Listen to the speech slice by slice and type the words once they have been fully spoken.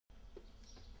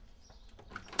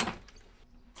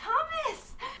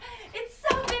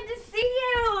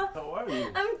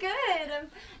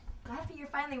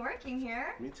finally working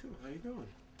here. Me too. How you doing?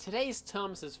 Today's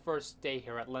Thomas's first day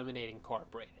here at Lemonade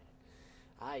Incorporated.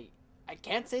 I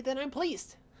can't say that I'm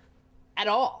pleased. At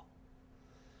all.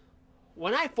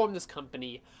 When I formed this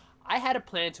company, I had a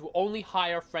plan to only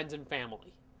hire friends and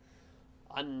family.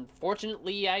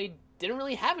 Unfortunately, I didn't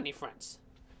really have any friends.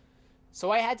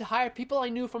 So I had to hire people I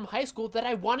knew from high school that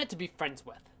I wanted to be friends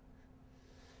with.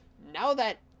 Now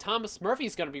that Thomas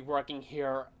Murphy's going to be working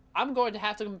here, I'm going to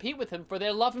have to compete with him for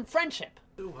their love and friendship.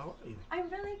 Ooh, how are you? I'm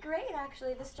really great,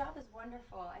 actually. This job is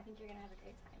wonderful. I think you're going to have a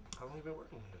great time. How long have you been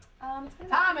working here? It's been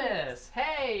about 2 years. Thomas!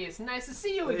 Hey, it's nice to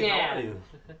see you Hey, again. how are you?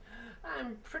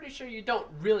 I'm pretty sure you don't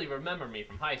really remember me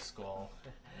from high school.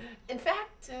 In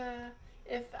fact,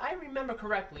 if I remember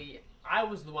correctly, I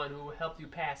was the one who helped you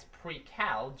pass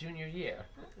pre-cal junior year.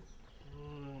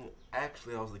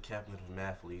 Actually, I was the captain of the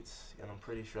mathletes, and I'm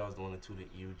pretty sure I was the one that tutored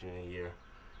you junior year.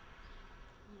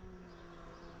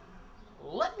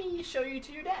 Let me show you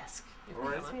to your desk. All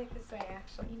right. Let's make this way,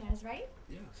 actually. Inez, right?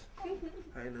 Yes. Hi, Inez.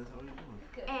 How are you doing?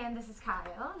 Good. And this is Kyle,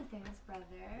 Nathaniel's brother.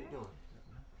 How you doing?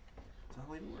 So how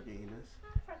long have you been working, Inez?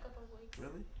 For a couple of weeks.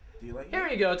 Really? Do you like it? Here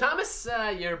you go, Thomas.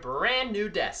 Your brand new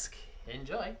desk.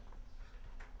 Enjoy.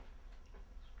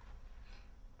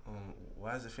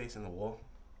 Why is it facing the wall?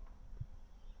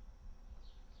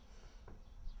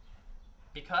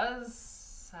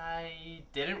 Because I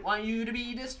didn't want you to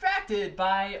be distracted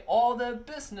by all the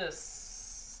business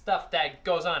stuff that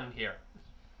goes on here.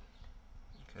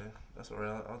 Okay, that's all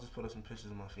right. I'll just put up some pictures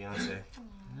of my fiance.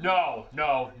 No.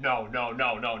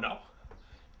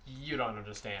 You don't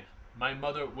understand. My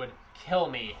mother would kill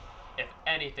me if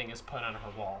anything is put on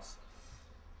her walls.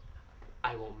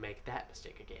 I won't make that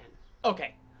mistake again.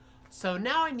 Okay, so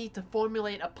now I need to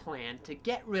formulate a plan to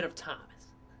get rid of Thomas.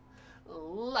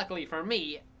 Luckily for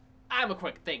me, I'm a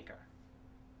quick thinker.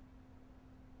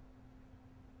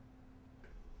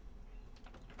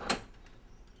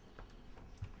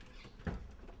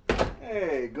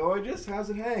 Hey, gorgeous, how's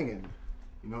it hanging?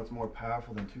 You know it's more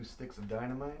powerful than 2 sticks of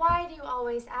dynamite? Why do you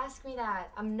always ask me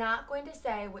that? I'm not going to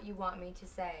say what you want me to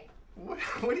say. What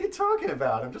are you talking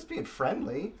about? I'm just being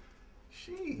friendly.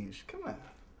 Sheesh, come on.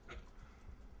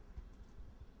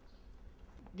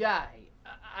 Guy,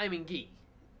 I mean Guy,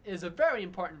 is a very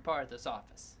important part of this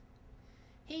office.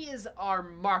 He is our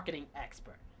marketing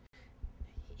expert.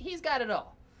 He's got it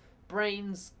all.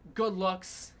 Brains, good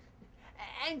looks,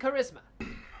 and charisma.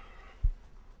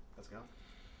 Let's go.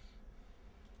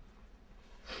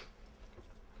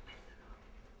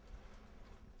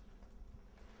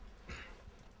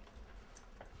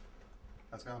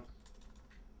 Let's go.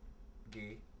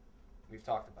 Guy, we've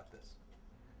talked about this.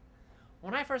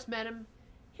 When I first met him,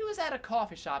 he was at a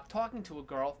coffee shop talking to a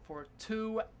girl for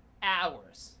 2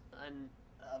 hours. And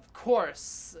of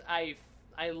course, I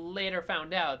later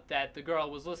found out that the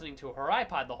girl was listening to her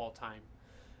iPod the whole time.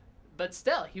 But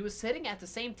still, he was sitting at the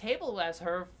same table as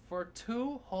her for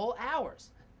 2 whole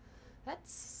hours.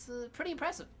 That's pretty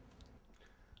impressive.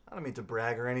 I don't mean to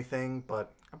brag or anything,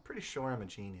 but I'm pretty sure I'm a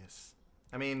genius.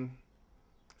 I mean,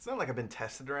 it's not like I've been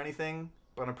tested or anything,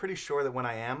 but I'm pretty sure that when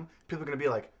I am, people are gonna be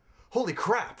like, holy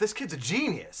crap, this kid's a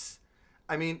genius.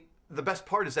 I mean, the best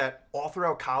part is that all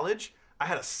throughout college, I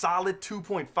had a solid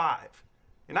 2.5,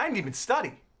 and I didn't even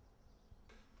study.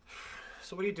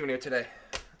 So what are you doing here today?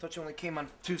 I thought you only came on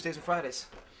Tuesdays and Fridays.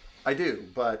 I do,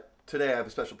 but today I have a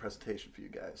special presentation for you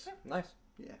guys. Nice.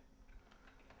 Yeah.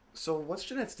 So what's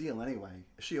Jeanette's deal anyway?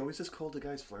 Is she always as cold to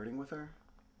guys flirting with her?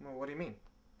 Well, what do you mean?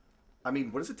 I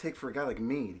mean, what does it take for a guy like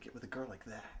me to get with a girl like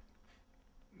that?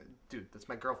 Dude, that's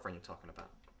my girlfriend you're talking about.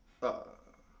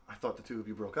 I thought the two of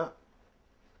you broke up.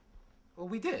 Well,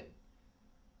 we did.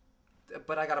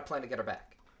 But I got a plan to get her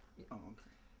back. Oh,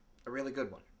 okay. A really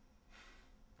good one.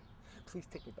 Please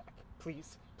take me back.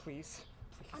 Please, please,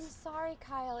 please. I'm sorry,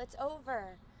 Kyle. It's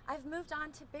over. I've moved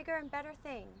on to bigger and better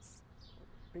things.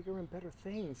 Bigger and better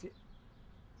things.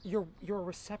 You're a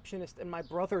receptionist in my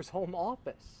brother's home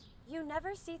office. You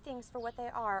never see things for what they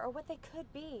are or what they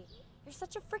could be. You're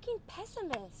such a freaking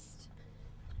pessimist.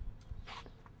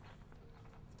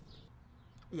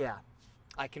 Yeah,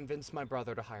 I convinced my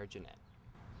brother to hire Jeanette.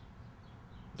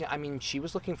 Yeah, I mean, she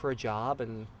was looking for a job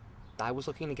and I was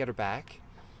looking to get her back.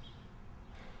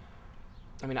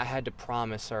 I mean, I had to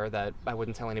promise her that I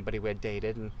wouldn't tell anybody we had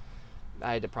dated, and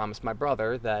I had to promise my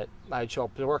brother that I'd show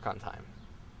up to work on time.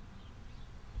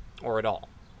 Or at all.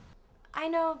 I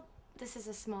know this is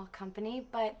a small company,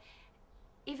 but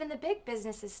even the big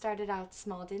businesses started out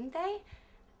small, didn't they?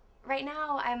 Right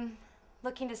now, I'm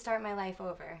looking to start my life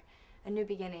over, a new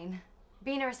beginning.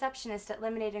 Being a receptionist at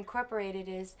Lemonade Incorporated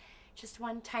is just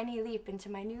one tiny leap into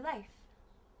my new life.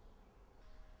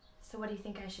 So what do you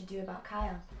think I should do about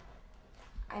Kyle?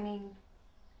 I mean,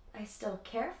 I still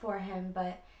care for him,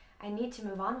 but I need to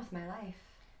move on with my life.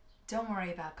 Don't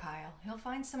worry about Kyle. He'll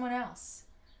find someone else.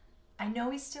 I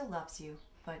know he still loves you,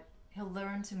 but he'll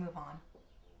learn to move on.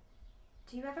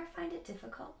 Do you ever find it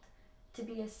difficult to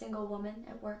be a single woman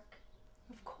at work?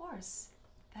 Of course.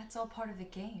 That's all part of the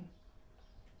game.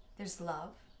 There's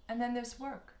love, and then there's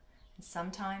work. And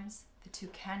sometimes the two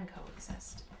can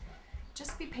coexist.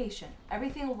 Just be patient.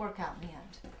 Everything will work out in the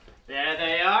end. There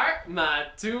they are, my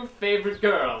two favorite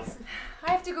girls.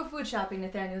 I have to go food shopping,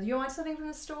 Nathaniel. Do you want something from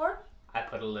the store? I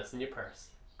put a list in your purse.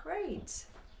 Great.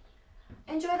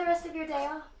 Enjoy the rest of your day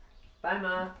off. Bye,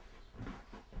 Ma.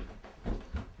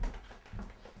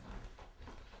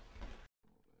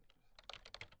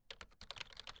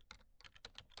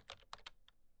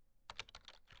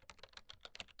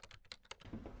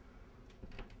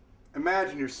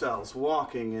 Imagine yourselves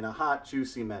walking in a hot,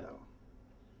 juicy meadow.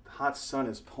 The hot sun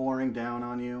is pouring down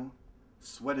on you,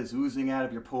 sweat is oozing out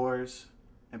of your pores,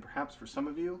 and perhaps for some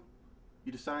of you,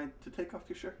 you decide to take off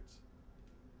your shirts.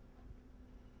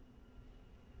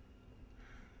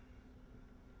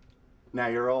 Now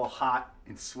you're all hot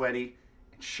and sweaty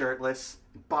and shirtless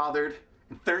and bothered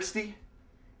and thirsty,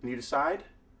 and you decide,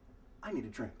 I need a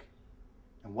drink.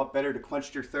 And what better to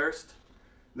quench your thirst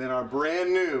than our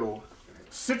brand new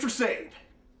Citrusade.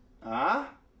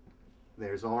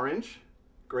 There's orange,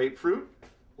 grapefruit,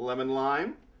 lemon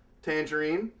lime,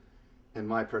 tangerine, and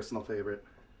my personal favorite,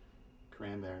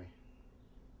 cranberry.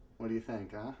 What do you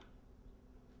think, huh?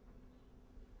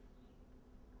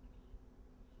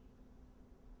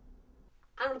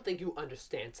 I don't think you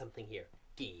understand something here,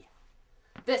 Gee.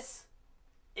 This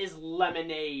is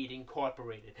Lemonade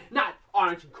Incorporated, not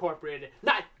Orange Incorporated,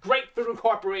 not Grapefruit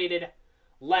Incorporated,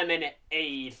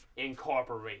 Lemonade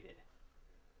Incorporated.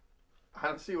 I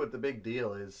don't see what the big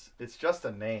deal is. It's just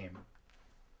a name.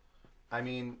 I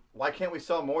mean, why can't we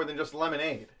sell more than just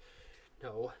lemonade?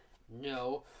 No,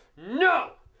 no,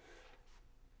 no!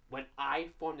 When I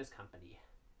formed this company,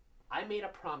 I made a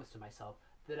promise to myself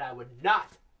that I would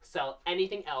not sell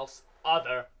anything else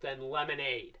other than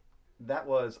lemonade. That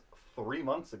was 3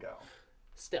 months ago.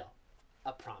 Still,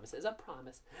 a promise is a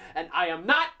promise, and I am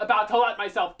not about to let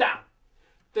myself down.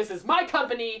 This is my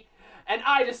company, and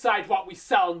I decide what we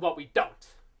sell and what we don't.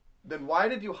 Then why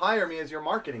did you hire me as your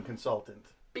marketing consultant?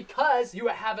 Because you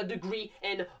have a degree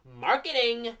in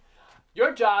marketing.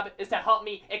 Your job is to help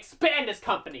me expand this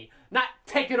company, not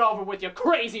take it over with your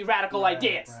crazy radical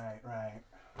ideas. Right.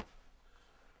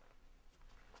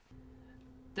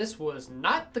 This was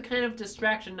not the kind of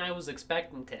distraction I was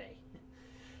expecting today.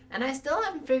 And I still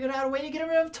haven't figured out a way to get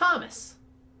rid of Thomas.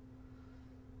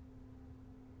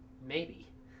 Maybe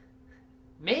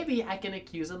I can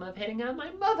accuse him of hitting on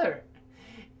my mother.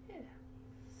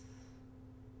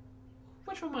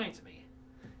 Which reminds me,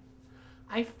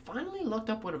 I finally looked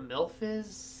up what a MILF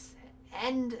is,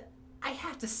 and I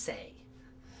have to say,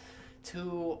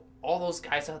 to all those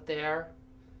guys out there,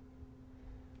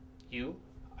 you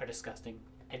are disgusting,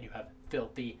 and you have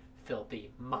filthy, filthy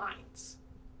minds.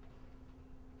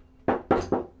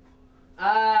 Just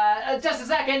a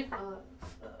second.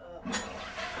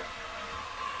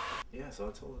 Yeah, so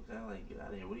I told the guy, like, get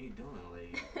out of here. What are you doing?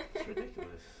 Like, it's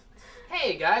ridiculous.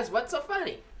 Hey guys, what's so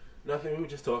funny? Nothing, we were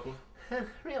just talking.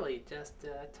 Really, just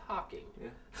talking.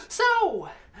 Yeah. So,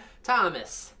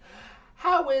 Thomas,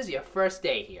 how is your first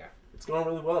day here? It's going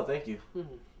really well, thank you. Good.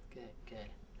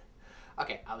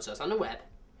 Okay, I was just on the web,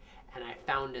 and I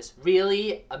found this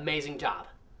really amazing job.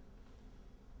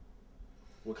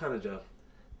 What kind of job?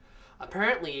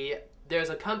 Apparently, there's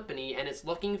a company, and it's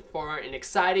looking for an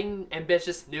exciting,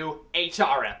 ambitious new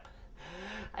HR rep.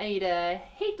 I'd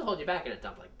hate to hold you back in a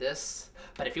dump like this,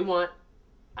 but if you want,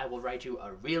 I will write you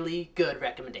a really good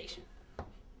recommendation.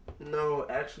 No,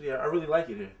 actually, I really like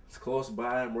it here. It's close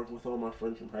by. I'm working with all my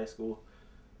friends from high school.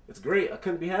 It's great. I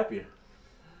couldn't be happier.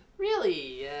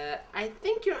 Really, I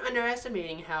think you're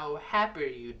underestimating how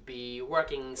happy you'd be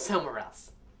working somewhere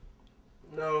else.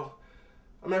 No,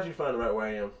 I'm actually fine right where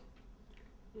I am.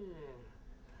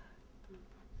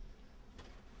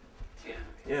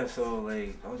 Yeah, so,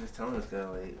 like, I was just telling this guy,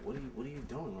 like, what are you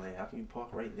doing? Like, how can you park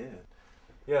right there?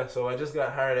 Yeah, so I just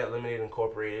got hired at Lemonade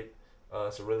Incorporated.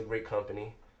 It's a really great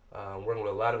company. I'm working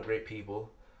with a lot of great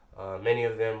people, many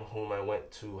of them whom I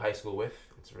went to high school with.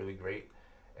 It's really great.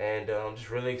 And I'm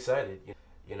just really excited.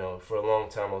 You know, for a long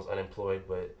time I was unemployed,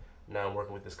 but now I'm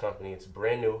working with this company. It's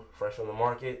brand new, fresh on the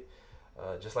market,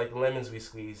 just like the lemons we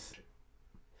squeeze.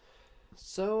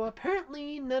 So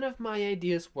apparently none of my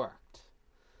ideas worked.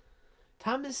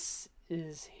 Thomas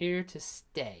is here to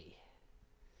stay.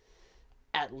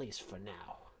 At least for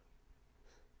now.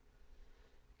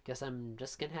 Guess I'm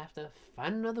just gonna have to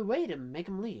find another way to make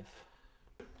him leave.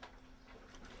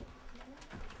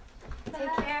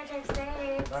 Take care, drive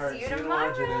safe. All right, See you see you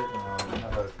tomorrow. tomorrow, Janet.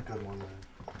 Have a good one, man.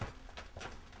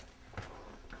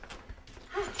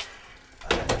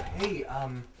 Hey, do you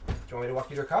want me to walk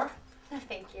you to your car? No,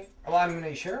 thank you. Well, I mean, are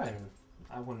you sure? I mean,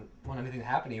 I wouldn't want anything to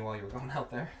happen to you while you were going out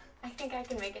there. I think I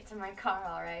can make it to my car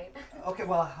all right. Okay,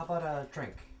 well, how about a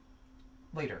drink?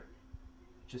 Later.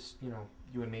 Just,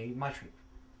 you and me, my treat.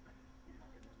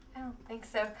 I don't think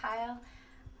so, Kyle.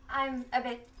 I'm a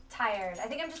bit tired. I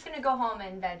think I'm just gonna go home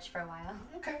and veg for a while.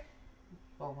 Okay.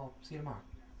 Well, I'll see you tomorrow.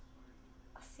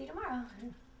 I'll see you tomorrow.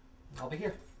 I'll be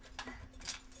here.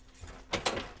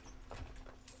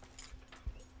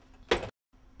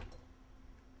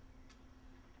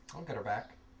 I'll get her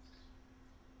back.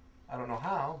 I don't know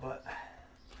how, but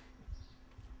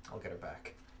I'll get her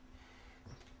back.